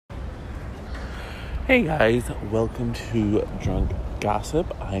Hey guys, welcome to Drunk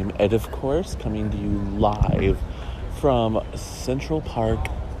Gossip. I'm Ed, of course, coming to you live from Central Park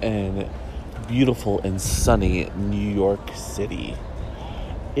in beautiful and sunny New York City.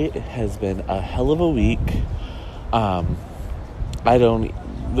 It has been a hell of a week. There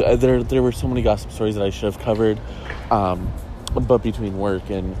were so many gossip stories that I should have covered, but between work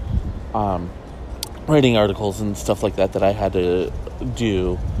and writing articles and stuff like that I had to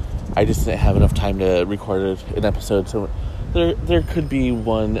do, I just didn't have enough time to record an episode, so there could be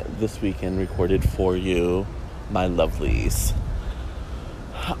one this weekend recorded for you, my lovelies.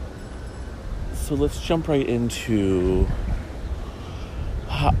 So let's jump right into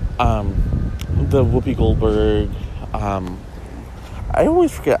the Whoopi Goldberg. I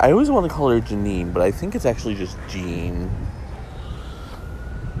always forget. I always want to call her Janine, but I think it's actually just Jean.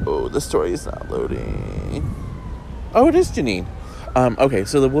 Oh, the story is not loading. Oh, it is Janine. Okay,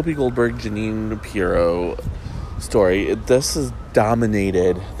 so the Whoopi Goldberg, Jeanine Pirro story, this has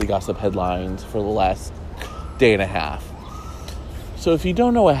dominated the gossip headlines for the last day and a half. So if you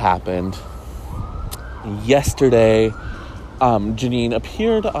don't know what happened, yesterday, Jeanine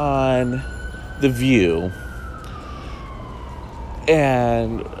appeared on The View,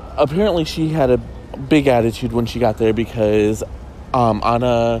 and apparently she had a big attitude when she got there because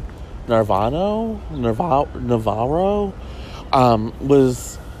Ana Navarro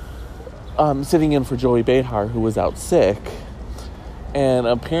was sitting in for Joy Behar, who was out sick. And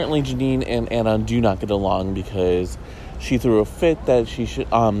apparently Jeanine and Anna do not get along because she threw a fit that she should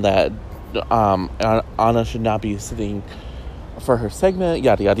Anna should not be sitting for her segment,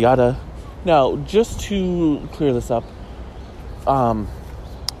 yada yada yada. Now, just to clear this up, Anna,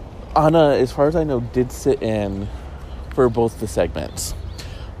 as far as I know, did sit in for both the segments.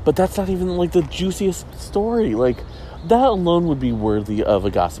 But that's not even like the juiciest story. Like, that alone would be worthy of a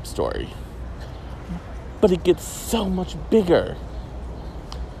gossip story. But it gets so much bigger.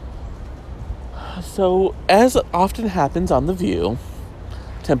 So, as often happens on The View,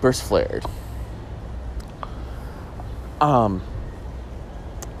 tempers flared. Jeanine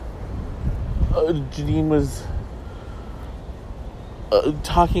was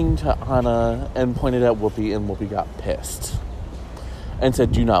talking to Anna and pointed at Whoopi, and Whoopi got pissed and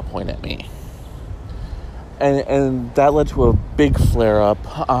said, "Do not point at me." And that led to a big flare-up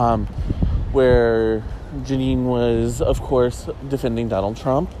where Jeanine was, of course, defending Donald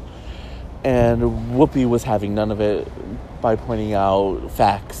Trump, and Whoopi was having none of it by pointing out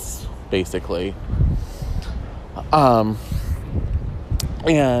facts, basically. And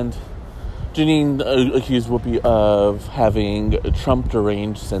Jeanine accused Whoopi of having Trump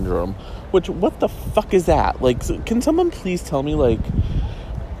deranged syndrome, which, what the fuck is that? Like, can someone please tell me, like,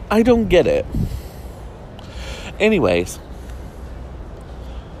 I don't get it. Anyways,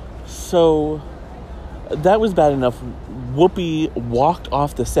 so that was bad enough. Whoopi walked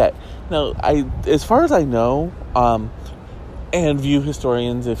off the set. Now, as far as I know, and View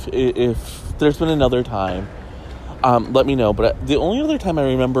historians, if there's been another time, let me know. But the only other time I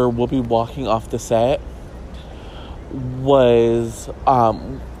remember Whoopi walking off the set was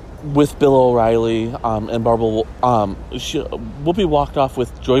with Bill O'Reilly and Barbara. Whoopi walked off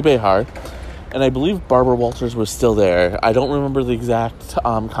with Joy Behar, and I believe Barbara Walters was still there. I don't remember the exact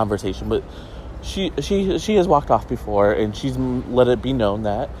conversation, but she has walked off before, and she's let it be known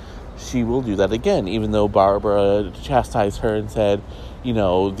that she will do that again, even though Barbara chastised her and said, you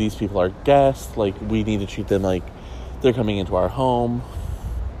know, these people are guests, like, we need to treat them like they're coming into our home.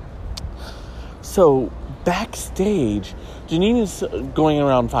 So, backstage, Jeanine is going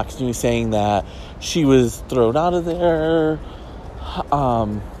around Fox News saying that she was thrown out of there,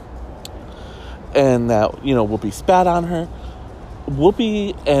 and that, you know, Whoopi spat on her.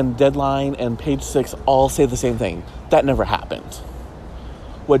 Whoopi and Deadline and Page Six all say the same thing. That never happened.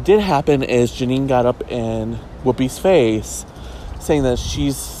 What did happen is Jeanine got up in Whoopi's face saying that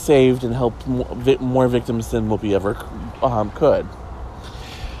she's saved and helped more victims than Whoopi ever could.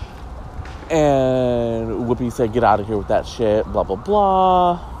 And Whoopi said, "Get out of here with that shit, blah, blah,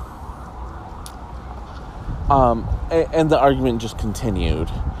 blah." And the argument just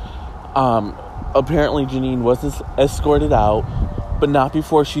continued. Apparently Jeanine was escorted out, but not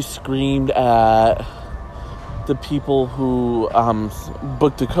before she screamed at the people who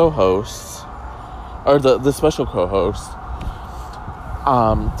booked the co-hosts, or the special co-host,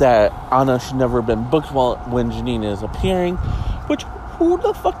 that Anna should never have been booked when Jeanine is appearing. Which, who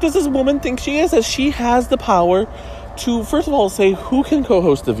the fuck does this woman think she is? That she has the power to, first of all, say who can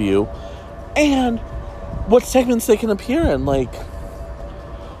co-host The View and what segments they can appear in. Like,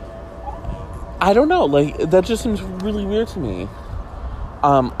 I don't know. Like, that just seems really weird to me.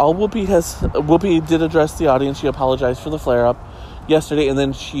 All Whoopi did address the audience. She apologized for the flare-up yesterday, and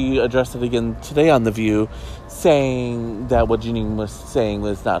then she addressed it again today on The View, saying that what Jeanine was saying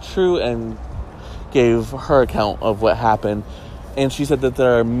was not true, and gave her account of what happened. And she said that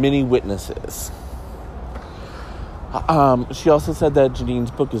there are many witnesses. She also said that Janine's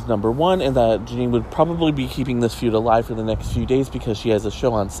book is number one, and that Jeanine would probably be keeping this feud alive for the next few days because she has a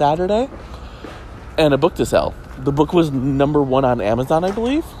show on Saturday and a book to sell. The book was number one on Amazon, I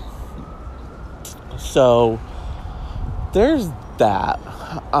believe. So there's that.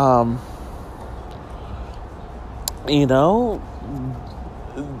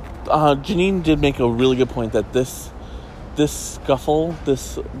 Jeanine did make a really good point that this scuffle,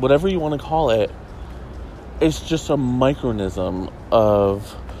 this whatever you want to call it, is just a micronism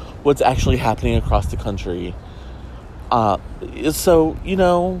of what's actually happening across the country. So,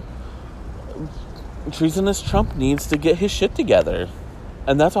 treasonous Trump needs to get his shit together.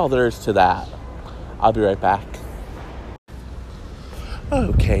 And that's all there is to that. I'll be right back.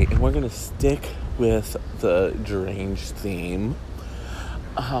 Okay, and we're going to stick with the deranged theme.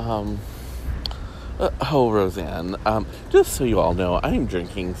 Roseanne. Just so you all know, I'm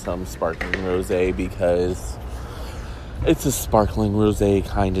drinking some sparkling rosé because it's a sparkling rosé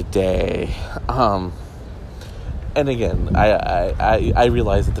kind of day. And again, I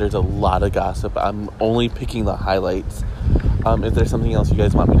realize that there's a lot of gossip. I'm only picking the highlights. If there's something else you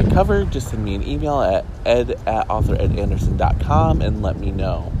guys want me to cover, just send me an email at ed@authoredanderson.com and let me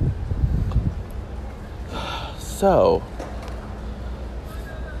know. So,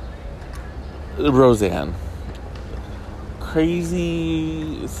 Roseanne.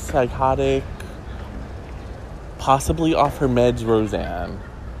 Crazy, psychotic, possibly off her meds Roseanne.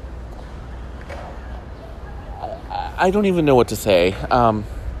 I don't even know what to say.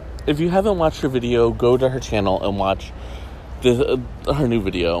 If you haven't watched her video, go to her channel and watch her new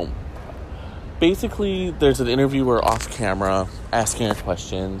video. Basically, there's an interviewer off camera asking her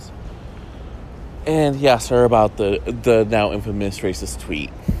questions, and he asked her about the now infamous racist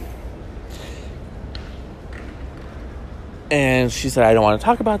tweet. And she said, I don't want to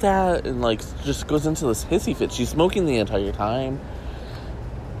talk about that, and just goes into this hissy fit. She's smoking the entire time.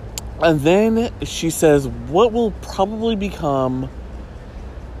 And then she says what will probably become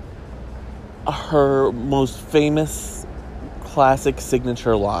her most famous classic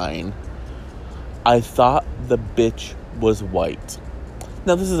signature line: I thought the bitch was white.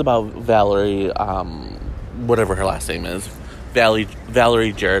 Now, this is about Valerie, whatever her last name is.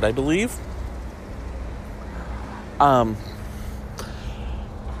 Valerie Jarrett, I believe.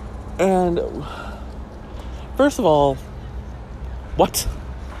 And first of all, what?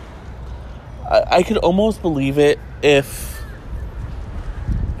 I could almost believe it if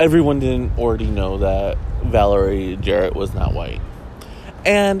everyone didn't already know that Valerie Jarrett was not white.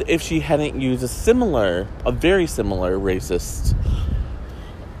 And if she hadn't used a very similar racist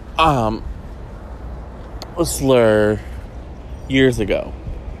slur years ago.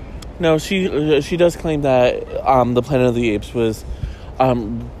 No, she does claim that the Planet of the Apes was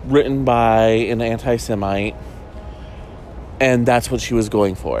written by an anti-Semite, and that's what she was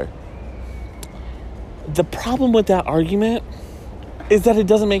going for. The problem with that argument is that it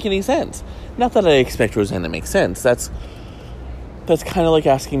doesn't make any sense. Not that I expect Roseanne to make sense. That's kind of like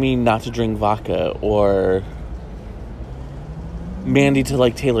asking me not to drink vodka, or Mandy to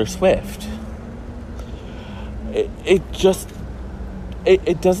like Taylor Swift. It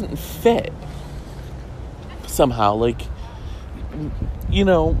doesn't fit somehow.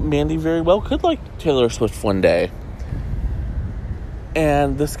 Mandy very well could like Taylor Swift one day,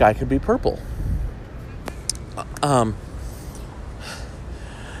 and the sky could be purple.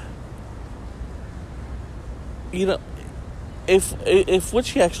 If what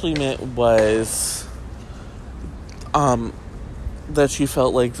she actually meant was that she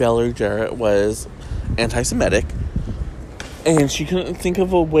felt like Valerie Jarrett was anti-Semitic, and she couldn't think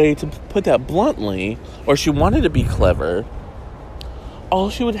of a way to put that bluntly, or she wanted to be clever, all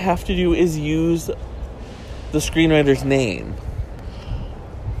she would have to do is use the screenwriter's name,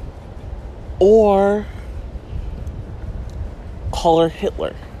 or call her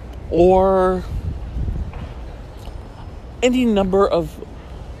Hitler, or any number of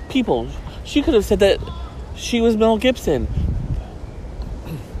people. She could have said that she was Mel Gibson.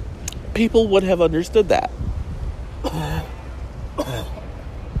 People would have understood that.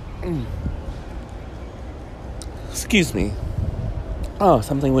 Excuse me. Oh,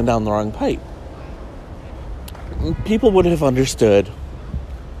 something went down the wrong pipe. People would have understood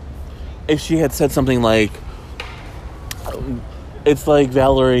if she had said something like, it's like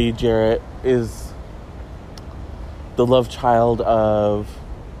Valerie Jarrett is the love child of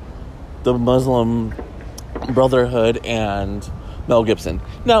the Muslim Brotherhood and Mel Gibson.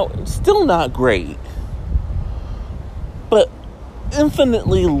 Now, still not great, but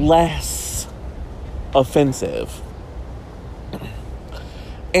infinitely less offensive.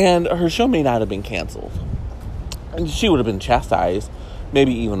 And her show may not have been canceled. And she would have been chastised,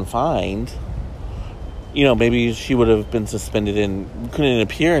 maybe even fined. You know, maybe she would have been suspended and couldn't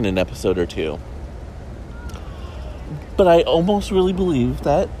appear in an episode or two. But I almost really believe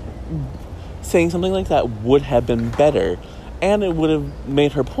that saying something like that would have been better. And it would have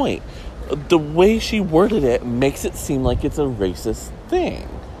made her point. The way she worded it makes it seem like it's a racist thing.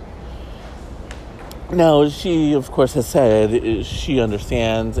 Now, she, of course, has said she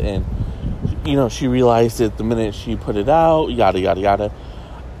understands and, you know, she realized it the minute she put it out, yada, yada, yada.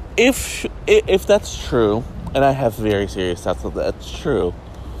 If that's true, and I have very serious doubts that that's true,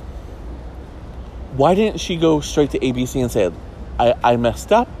 why didn't she go straight to ABC and say, I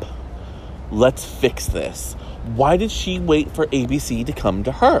messed up, let's fix this? Why did she wait for ABC to come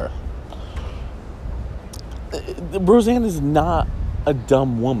to her? Roseanne is not a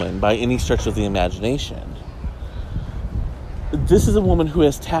dumb woman by any stretch of the imagination. This is a woman who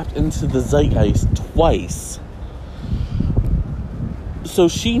has tapped into the zeitgeist twice. So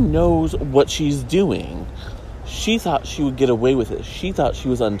she knows what she's doing. She thought she would get away with it. She thought she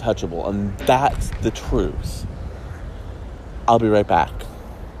was untouchable, and that's the truth. I'll be right back.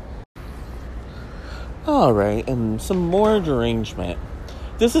 Alright, and some more derangement.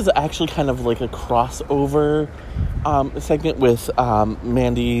 This is actually kind of like a crossover segment with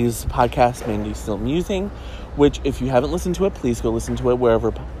Mandy's podcast, Mandy's Still Musing, which, if you haven't listened to it, please go listen to it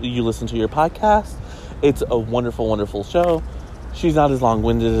wherever you listen to your podcast. It's a wonderful, wonderful show. She's not as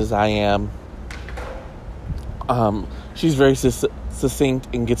long-winded as I am. She's very succinct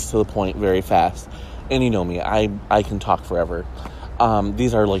and gets to the point very fast. And you know me, I can talk forever.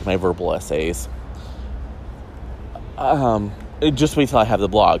 These are like my verbal essays. Just wait till I have the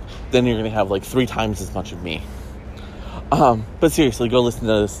blog. Then you're going to have like 3 times as much of me. But seriously, go listen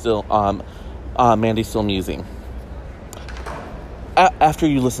to Mandy's Still Musing. After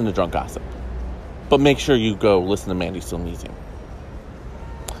you listen to Drunk Gossip. But make sure you go listen to Mandy's Still Musing.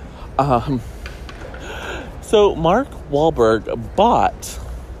 So Mark Wahlberg bought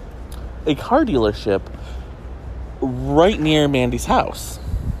a car dealership right near Mandy's house.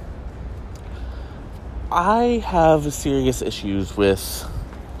 I have serious issues with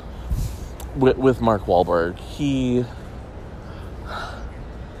Mark Wahlberg.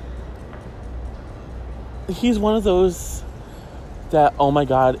 He's one of those that, oh my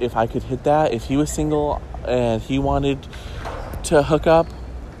God, if I could hit that, if he was single and he wanted to hook up,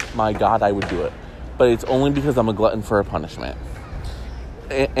 my God, I would do it. But it's only because I'm a glutton for a punishment.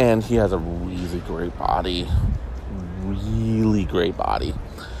 And he has a really great body. Really great body.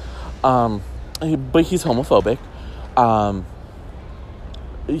 But he's homophobic.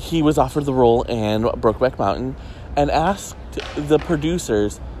 He was offered the role in Brokeback Mountain and asked the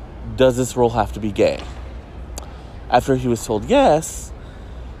producers, does this role have to be gay? After he was told yes,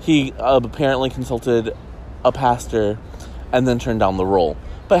 he apparently consulted a pastor and then turned down the role,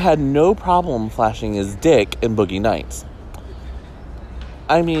 but had no problem flashing his dick in Boogie Nights.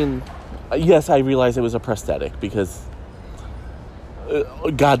 I mean, yes, I realize it was a prosthetic because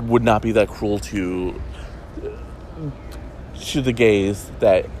God would not be that cruel to the gays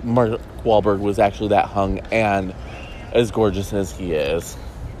that Mark Wahlberg was actually that hung and as gorgeous as he is.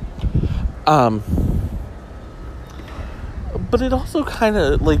 But it also kind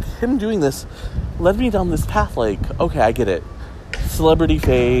of, like, him doing this led me down this path, like, okay, I get it. Celebrity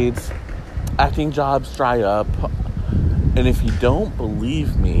fades, acting jobs dry up, and if you don't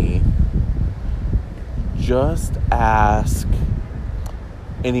believe me, just ask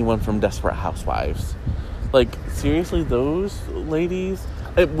anyone from Desperate Housewives. Like, seriously, those ladies,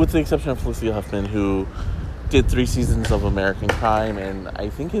 with the exception of Felicity Huffman, who did 3 seasons of American Crime and I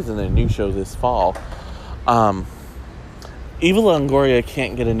think is in a new show this fall, Eva Longoria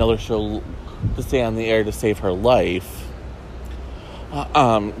can't get another show to stay on the air to save her life.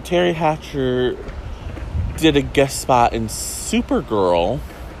 Terry Hatcher did a guest spot in Supergirl,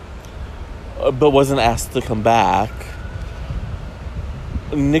 but wasn't asked to come back.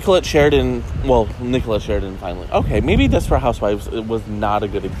 Nicolette Sheridan finally. Okay, maybe Desperate Housewives was not a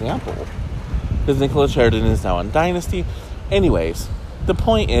good example, because Nicolette Sheridan is now on Dynasty. Anyways, the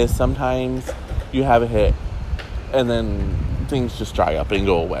point is sometimes you have a hit and then things just dry up and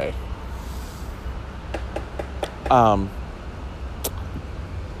go away.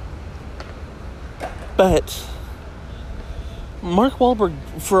 But Mark Wahlberg,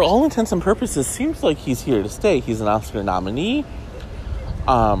 for all intents and purposes, seems like he's here to stay. He's an Oscar nominee.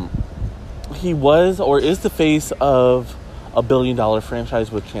 He was or is the face of a $1 billion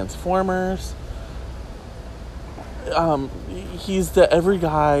franchise with Transformers. He's the every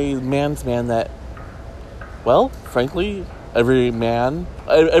guy, man's man that, well, frankly, every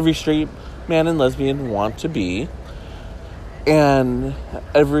straight man and lesbian want to be. And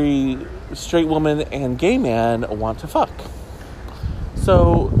every straight woman and gay man want to fuck.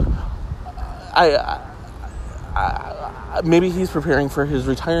 So, maybe he's preparing for his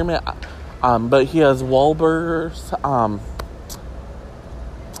retirement. But he has Wahlburgers.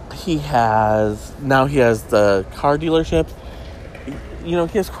 He has the car dealership. He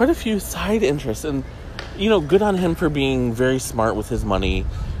has quite a few side interests, and good on him for being very smart with his money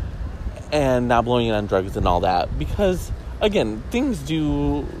and not blowing it on drugs and all that. Because again, things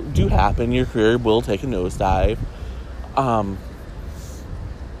do happen. Your career will take a nosedive.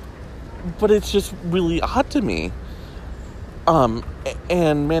 But it's just really odd to me.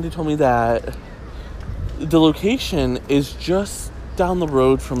 And Mandy told me that the location is just down the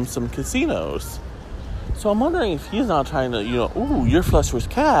road from some casinos. So I'm wondering if he's not trying to, ooh, you're flush with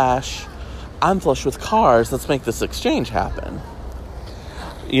cash, I'm flush with cars, let's make this exchange happen.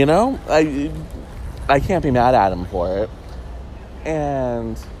 I can't be mad at him for it.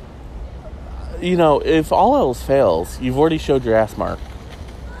 And, if all else fails, you've already showed your ass mark.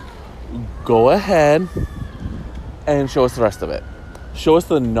 Go ahead and show us the rest of it. Show us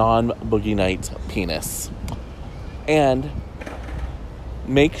the non-Boogie Nights penis. And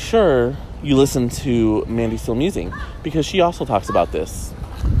make sure you listen to Mandy Still Musing, because she also talks about this.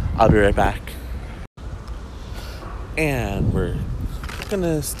 I'll be right back. And we're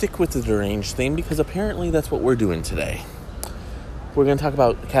gonna stick with the deranged theme, because apparently that's what we're doing today. We're gonna talk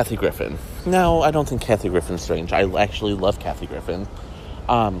about Kathy Griffin. Now, I don't think Kathy Griffin's strange. I actually love Kathy Griffin.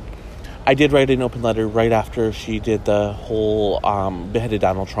 I did write an open letter right after she did the whole beheaded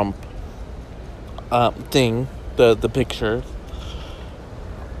Donald Trump thing, the picture,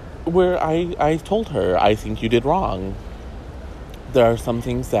 where I told her, I think you did wrong. There are some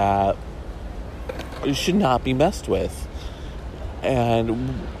things that should not be messed with.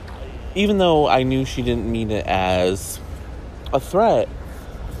 And even though I knew she didn't mean it as a threat,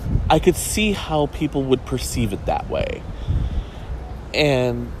 I could see how people would perceive it that way.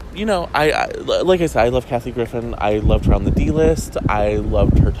 And I like I said, I love Kathy Griffin. I loved her on the D-List. I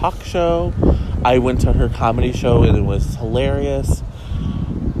loved her talk show. I went to her comedy show and it was hilarious.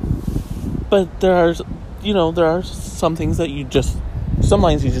 But there are some things that some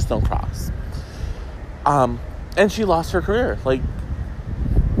lines you just don't cross. And she lost her career. Like,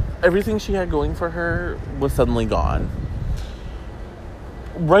 everything she had going for her was suddenly gone.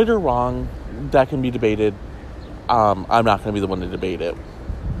 Right or wrong, that can be debated. I'm not going to be the one to debate it.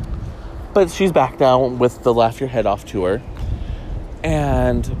 But she's back now with the Laugh Your Head Off tour.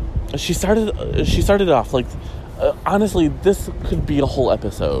 And she started off like, honestly, this could be a whole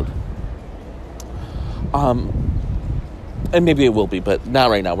episode. And maybe it will be, but not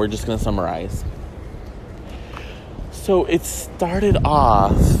right now. We're just going to summarize. So it started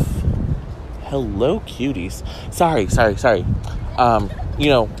off, hello cuties. Sorry. I'm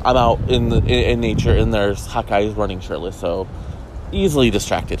out in nature and there's hot guys running shirtless, so easily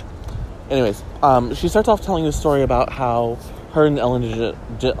distracted. Anyways, she starts off telling the story about how her and Ellen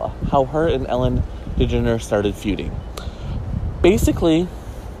DeGeneres started feuding. Basically,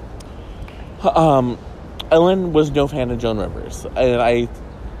 Ellen was no fan of Joan Rivers, and I'm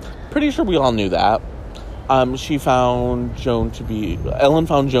pretty sure we all knew that. Ellen found Joan to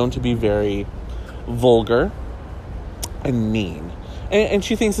be very vulgar and mean. And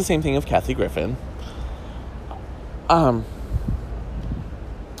she thinks the same thing of Kathy Griffin. But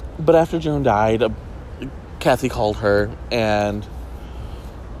after Joan died, Kathy called her, and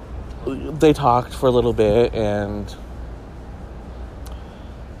they talked for a little bit, and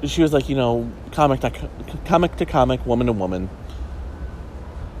she was like, comic to comic, woman to woman,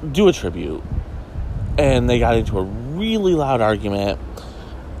 do a tribute. And they got into a really loud argument,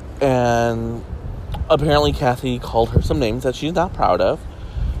 and apparently Kathy called her some names that she's not proud of,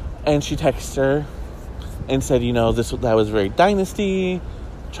 and she texted her and said, that was very dynasty,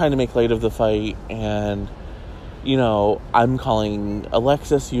 trying to make light of the fight, and I'm calling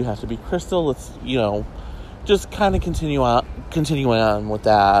Alexis, you have to be Crystal. Let's just kind of continuing on with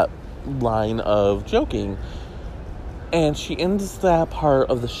that line of joking. And she ends that part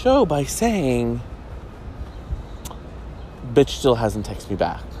of the show by saying, bitch still hasn't texted me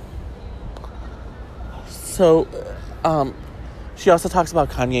back. So, she also talks about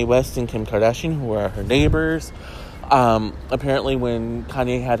Kanye West and Kim Kardashian, who are her neighbors. Apparently when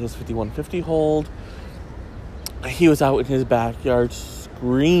Kanye had his 5150 hold, he was out in his backyard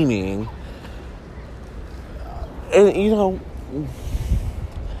screaming. And, you know,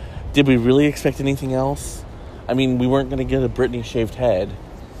 did we really expect anything else? I mean, we weren't going to get a Britney shaved head.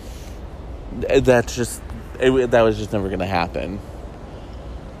 That was just never going to happen.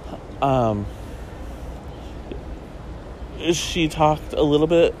 She talked a little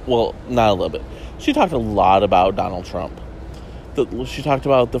bit, well, not a little bit. She talked a lot about Donald Trump. She talked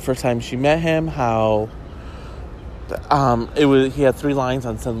about the first time she met him, how he had 3 lines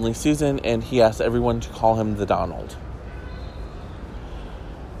on Suddenly Susan, and he asked everyone to call him the Donald.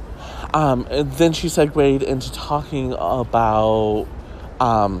 And then she segued into talking about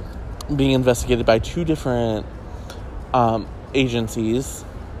being investigated by 2 different agencies.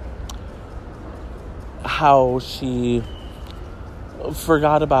 How she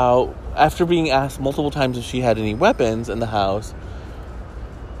forgot about, after being asked multiple times if she had any weapons in the house,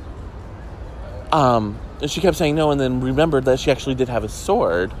 she kept saying no, and then remembered that she actually did have a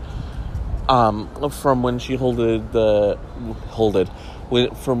sword from when she from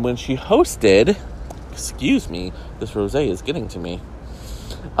when she hosted, excuse me, this rosé is getting to me,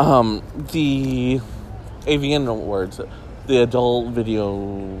 the AVN Awards, the Adult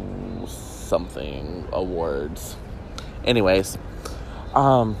Video something awards. Anyways,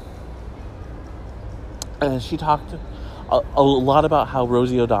 and she talked a lot about how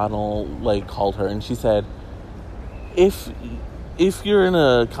Rosie O'Donnell called her, and she said, if you're in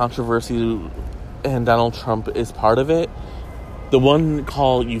a controversy and Donald Trump is part of it, the one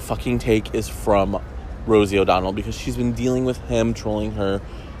call you fucking take is from Rosie O'Donnell, because she's been dealing with him trolling her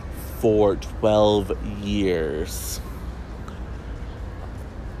for 12 years.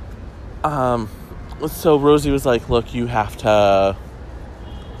 So Rosie was like, look, you have to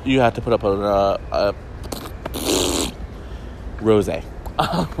put up a rosé.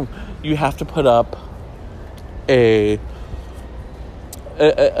 You have to put up an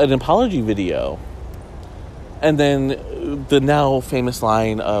apology video. And then the now famous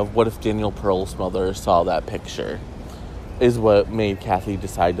line of, what if Daniel Pearl's mother saw that picture, is what made Kathy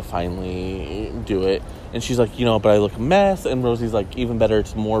decide to finally do it. And she's like, but I look a mess. And Rosie's like, even better,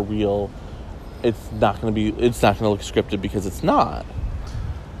 it's more real. It's not going to look scripted, because it's not.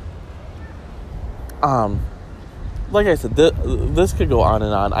 Like I said, this could go on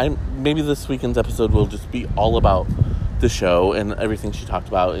and on. Maybe this weekend's episode will just be all about the show and everything she talked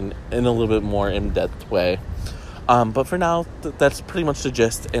about in a little bit more in-depth way. But for now, that's pretty much the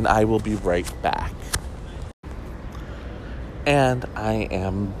gist, and I will be right back. And I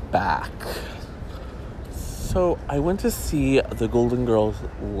am back. So I went to see the Golden Girls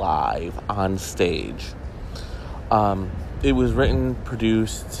live on stage. It was written,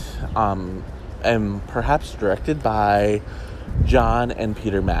 produced, and perhaps directed by John and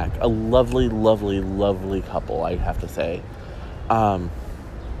Peter Mack. A lovely, lovely, lovely couple, I have to say.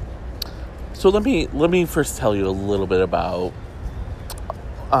 So let me first tell you a little bit about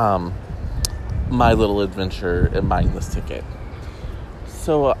my little adventure in buying this ticket.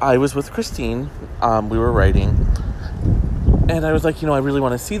 So I was with Christine. We were writing, and I was like, I really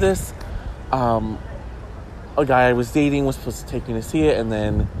want to see this. A guy I was dating was supposed to take me to see it, and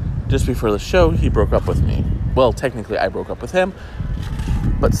then just before the show, he broke up with me. Well, technically, I broke up with him,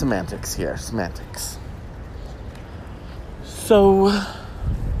 but semantics here, semantics. So,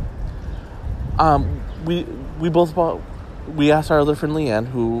 we asked our other friend Leanne,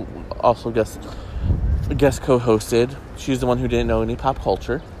 who also guest co-hosted. She's the one who didn't know any pop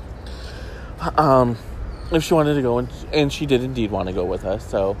culture. If she wanted to go, and she did indeed want to go with us.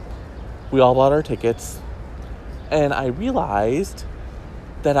 So we all bought our tickets, and I realized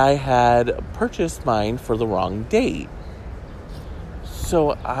that I had purchased mine for the wrong date.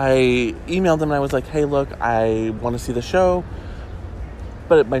 So I emailed them, and I was like, hey, look, I want to see the show,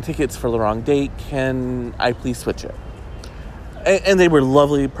 but my ticket's for the wrong date. Can I please switch it? And they were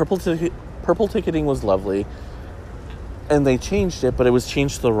lovely. Purple ticketing was lovely. And they changed it, but it was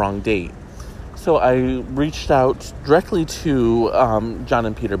changed to the wrong date. So I reached out directly to John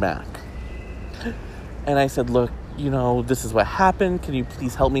and Peter Mack. And I said, look, this is what happened. Can you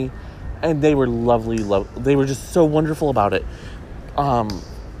please help me? And they were lovely. They were just so wonderful about it. John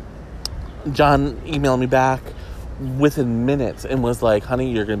emailed me back within minutes and was like,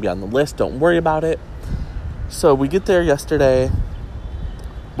 honey, you're going to be on the list. Don't worry about it. So we get there yesterday,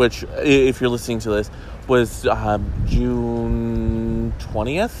 which, if you're listening to this, was June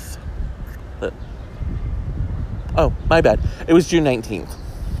 20th. Oh, my bad. It was June 19th.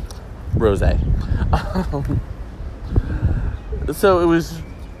 Rosé. So it was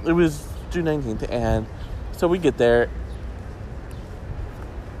June 19th, and So we get there.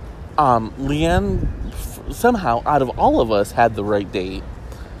 Leanne, somehow, out of all of us, had the right date.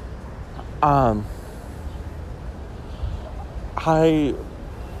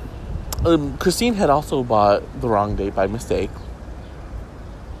 Christine had also bought the wrong date by mistake.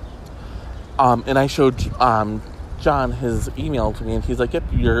 And I showed John his email to me, and he's like, "Yep,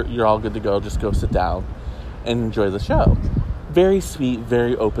 you're all good to go. Just go sit down and enjoy the show." Very sweet,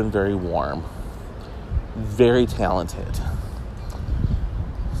 very open, very warm, very talented.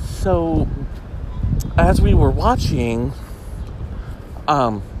 So, as we were watching,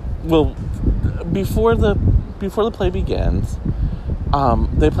 before the play begins,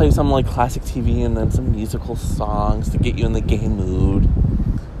 they play some like classic TV and then some musical songs to get you in the gay mood.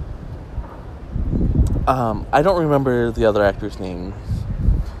 I don't remember the other actors' names,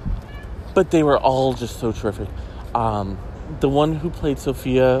 but they were all just so terrific. The one who played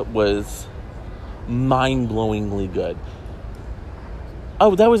Sophia was mind-blowingly good.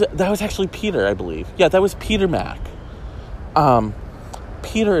 Oh, that was actually Peter, I believe. Yeah, that was Peter Mack.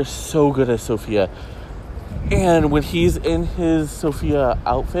 Peter is so good as Sophia. And when he's in his Sophia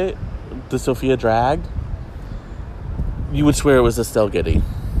outfit, the Sophia drag, you would swear it was Estelle Getty.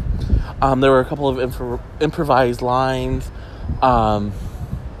 There were a couple of improvised lines. My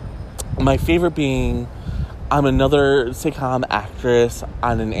favorite being, I'm another sitcom actress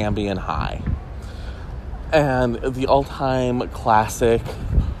on an Ambien high. And the all-time classic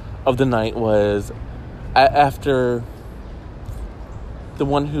of the night was after the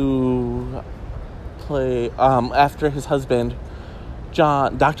one who after his husband,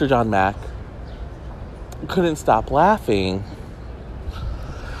 Dr. John Mack, couldn't stop laughing.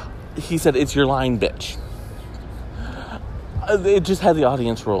 He said, "It's your line, bitch." It just had the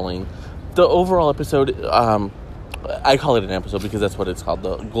audience rolling. The overall episode, I call it an episode because that's what it's called,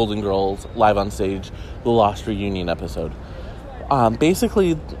 the Golden Girls Live on Stage, the Lost Reunion episode.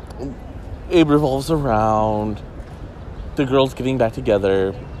 Basically, it revolves around the girls getting back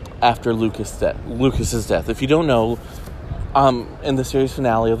together after Lucas's death. If you don't know, in the series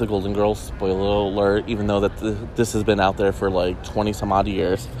finale of the Golden Girls, spoiler alert, even though that this has been out there for like 20 some odd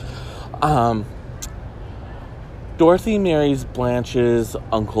years, Dorothy marries Blanche's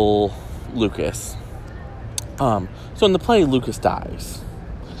uncle Lucas. So in the play, Lucas dies.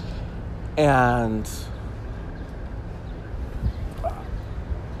 And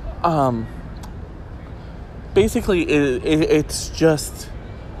basically it's just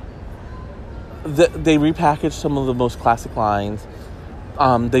they repackaged some of the most classic lines.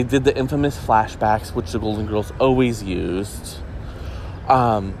 They did the infamous flashbacks, which the Golden Girls always used.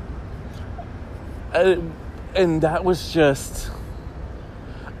 And that was just,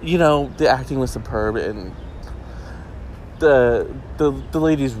 the acting was superb, and the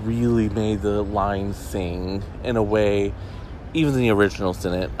ladies really made the lines sing in a way even the originals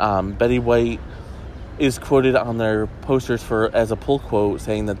didn't. Betty White is quoted on their posters as a pull quote,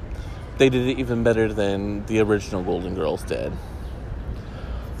 saying that they did it even better than the original Golden Girls did.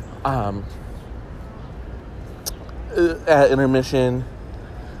 At intermission,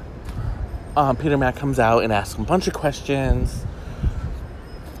 Peter Mack comes out and asks him a bunch of questions,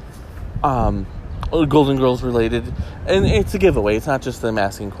 Golden Girls related, and it's a giveaway. It's not just them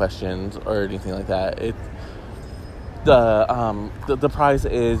asking questions or anything like that. The prize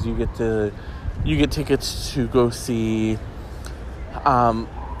is you get tickets to go see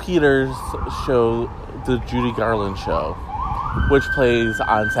Peter's show, the Judy Garland show, which plays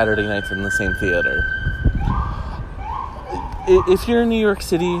on Saturday nights in the same theater. If you're in New York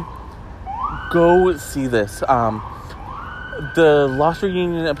City, go see this. The Lost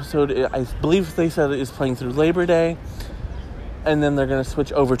Reunion episode, I believe they said it is playing through Labor Day, and then they're going to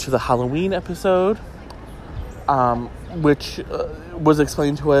switch over to the Halloween episode, which was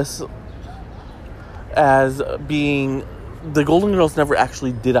explained to us as being the Golden Girls never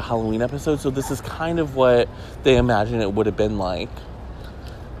actually did a Halloween episode, so this is kind of what they imagine it would have been like.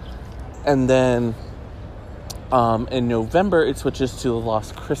 And then in November, it switches to the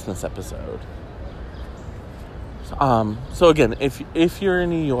Lost Christmas episode. So again, if you're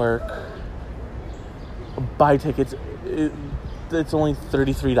in New York, buy tickets. It's only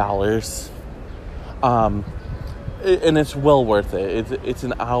 $33. And it's well worth it. It's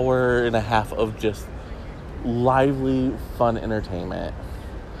an hour and a half of just lively, fun entertainment.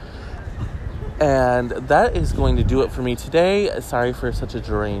 And that is going to do it for me today. Sorry for such a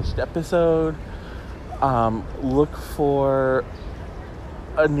deranged episode. Look for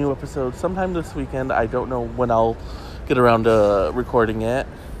a new episode sometime this weekend. I don't know when I'll get around to recording it,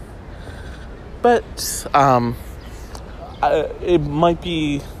 but it might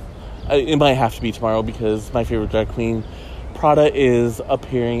be It might have to be tomorrow because my favorite drag queen, Prada, is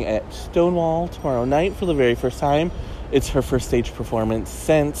appearing at Stonewall tomorrow night for the very first time. It's her first stage performance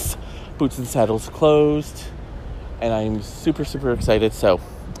since Boots and Saddles closed, and I'm super, super excited. So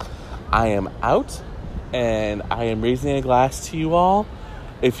I am out, and I am raising a glass to you all.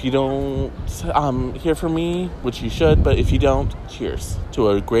 If you don't hear from me, which you should, but if you don't, cheers to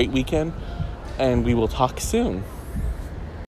a great weekend, and we will talk soon.